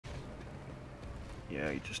Yeah,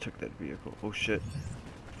 he just took that vehicle. Oh shit.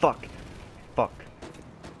 Fuck. Fuck.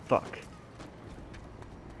 Fuck.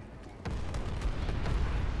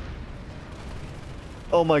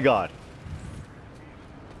 Oh my god.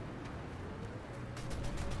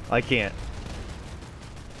 I can't.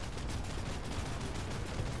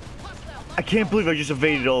 I can't believe I just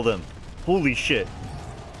evaded all of them. Holy shit.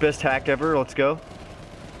 Best hack ever. Let's go.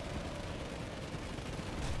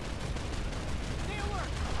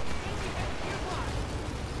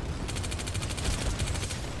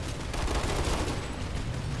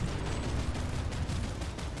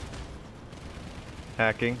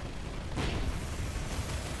 Hacking.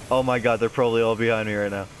 Oh my god, they're probably all behind me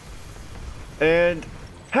right now. And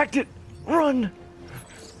hacked it! Run!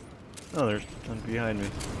 Oh, there's one behind me.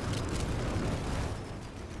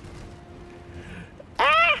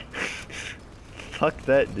 Ah! Fuck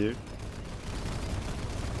that, dude.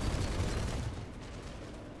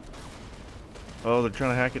 Oh, they're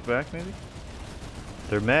trying to hack it back, maybe?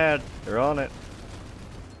 They're mad. They're on it.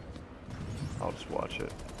 I'll just watch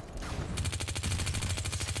it.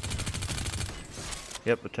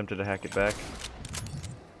 Yep, attempted to hack it back.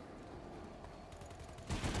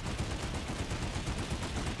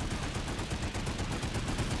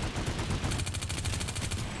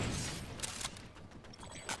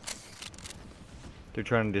 They're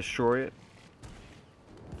trying to destroy it.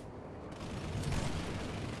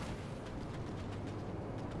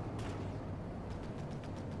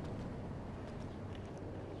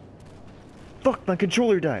 Fuck, my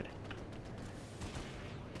controller died.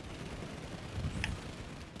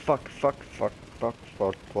 Fuck, fuck, fuck, fuck,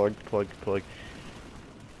 fuck, plug, plug, plug.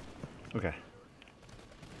 Okay.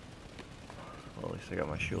 Well, at least I got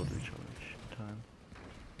my shield recharge in time.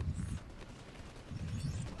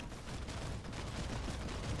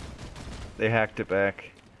 They hacked it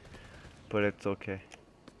back, but it's okay.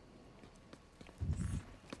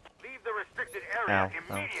 Leave the restricted area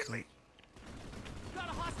Ow, immediately. Got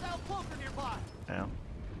a hostile bunker nearby. Ow.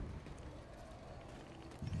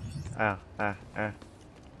 Ow, ah, ah.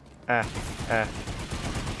 Ah, ah.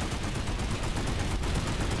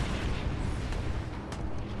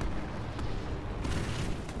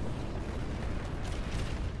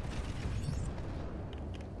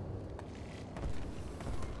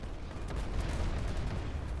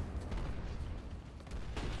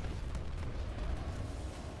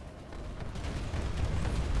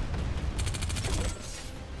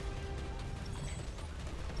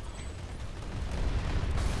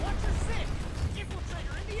 Watch your six.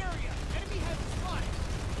 Infiltrator in the area. Enemy has spotted.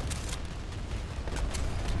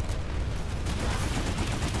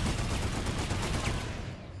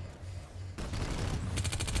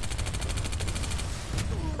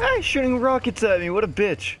 Ah, he's shooting rockets at me. What a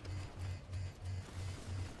bitch.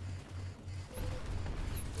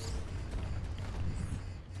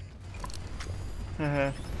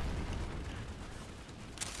 Haha.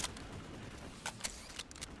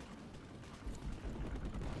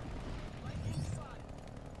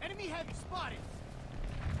 Enemy heavy spotted.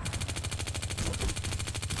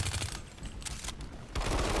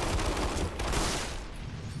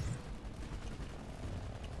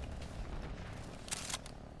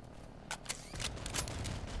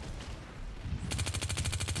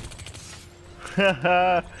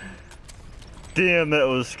 Haha. Damn, that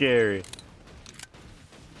was scary.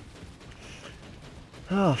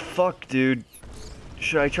 Oh, fuck, dude.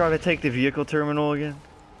 Should I try to take the vehicle terminal again?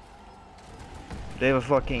 They have a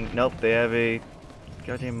fucking... Nope, they have a...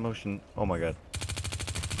 Goddamn motion... Oh my god.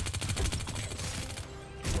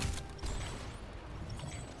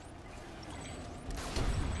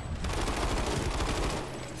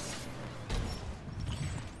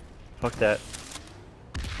 Fuck that.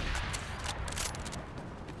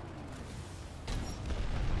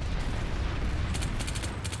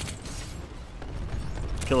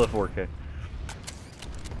 Kill a 4K.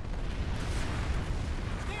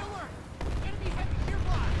 Stay alert. Enemy heavy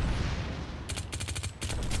nearby.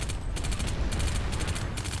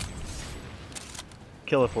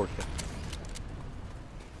 Kill a 4K.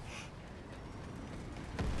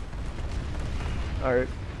 Alright.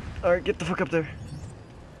 Alright, get the fuck up there.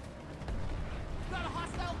 Got a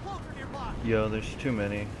hostile bunker nearby. Yo, there's too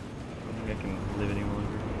many. I don't think I can live any longer.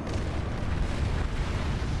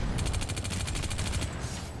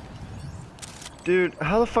 Dude,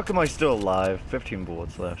 how the fuck am I still alive? 15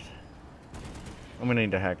 bullets left. I'm gonna need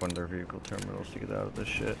to hack one of their vehicle terminals to get out of this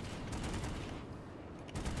shit.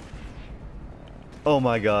 Oh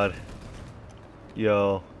my god.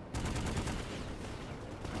 Yo.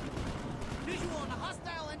 Visual on a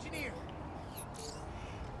hostile engineer.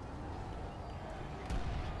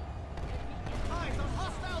 Eyes on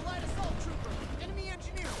hostile light assault trooper. Enemy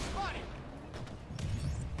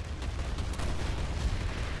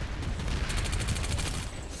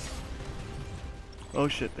Oh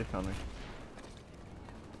shit, they found me.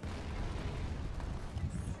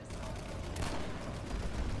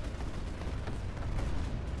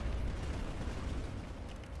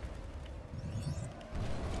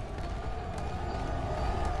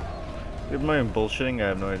 Am I bullshitting? I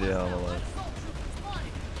have no idea how I'm alive.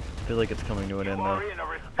 I feel like it's coming to an end though.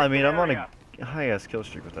 I mean, I'm on a high-ass kill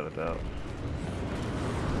streak without a doubt.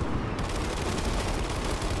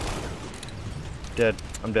 Dead.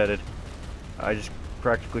 I'm deaded. I just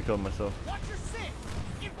practically killed myself. Watch your six!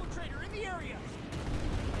 Infiltrator in the area!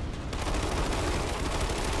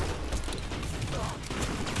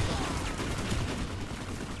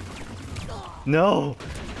 No!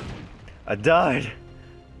 I died!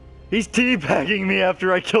 He's teabagging me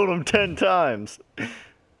after I killed him 10 times!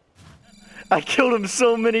 I killed him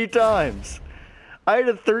so many times! I had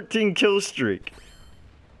a 13 kill streak.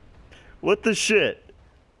 What the shit?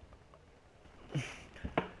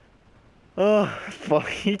 Oh, fuck.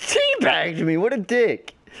 He teabagged me! What a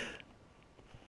dick!